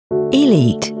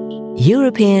Eliit,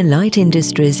 European light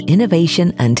industries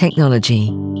innovation and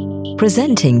technology,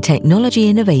 presenting technology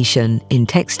innovation in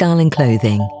textile and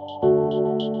clothing.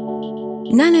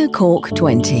 Nanocork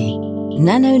 20,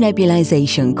 nano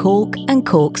nebulization cork and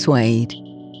cork suede,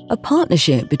 a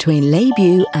partnership between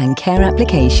Eliit and Care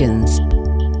Applications.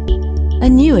 A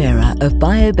new era of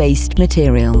bio-based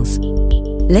materials.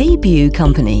 Eliit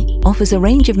company offers a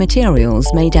range of materials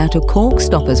made out of cork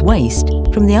stoppers waste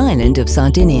from the island of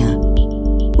Sardinia.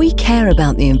 We care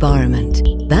about the environment.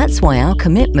 That's why our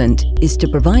commitment is to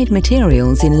provide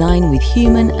materials in line with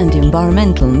human and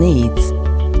environmental needs.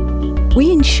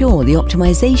 We ensure the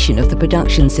optimization of the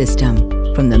production system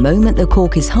from the moment the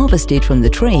cork is harvested from the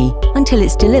tree until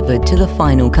it's delivered to the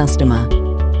final customer.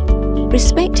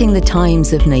 Respecting the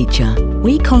times of nature,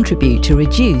 we contribute to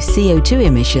reduce CO2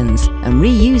 emissions and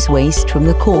reuse waste from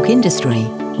the cork industry,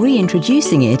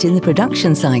 reintroducing it in the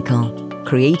production cycle,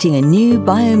 creating a new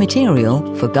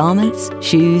biomaterial for garments,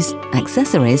 shoes,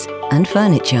 accessories and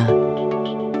furniture.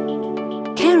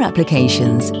 Care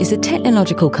Applications is a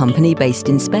technological company based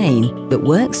in Spain that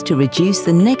works to reduce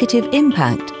the negative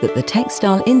impact that the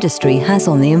textile industry has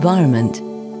on the environment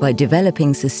by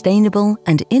developing sustainable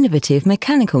and innovative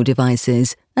mechanical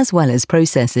devices as well as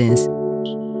processes.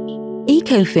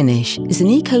 EcoFinish is an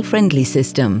eco-friendly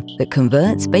system that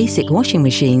converts basic washing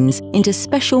machines into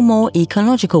special, more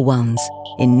ecological ones,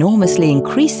 enormously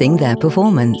increasing their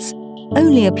performance.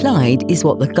 Only applied is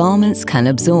what the garments can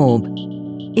absorb.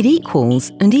 It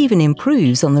equals and even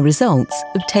improves on the results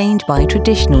obtained by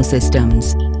traditional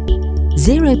systems.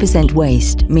 0%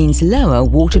 waste means lower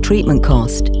water treatment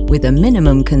cost with a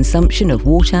minimum consumption of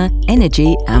water,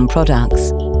 energy and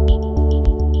products.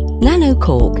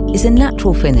 Nanocork is a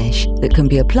natural finish that can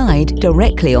be applied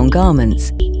directly on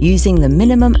garments using the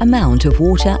minimum amount of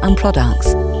water and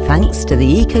products thanks to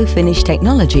the EcoFinish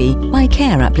technology by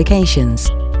Care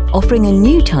Applications, offering a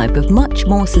new type of much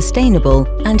more sustainable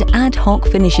and ad hoc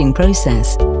finishing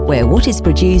process where what is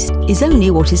produced is only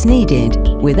what is needed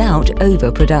without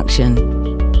overproduction.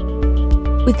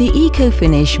 With the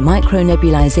EcoFinish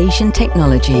micronebulization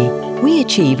technology, we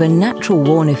achieve a natural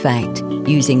worn effect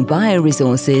using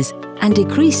bioresources and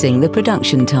decreasing the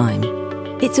production time.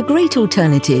 It's a great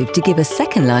alternative to give a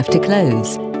second life to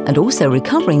clothes and also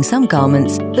recovering some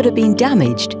garments that have been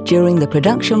damaged during the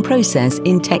production process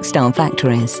in textile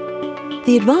factories.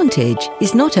 The advantage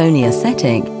is not only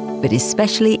aesthetic, but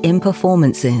especially in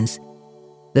performances.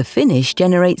 The finish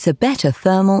generates a better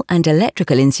thermal and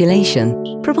electrical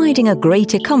insulation, providing a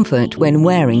greater comfort when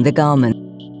wearing the garment.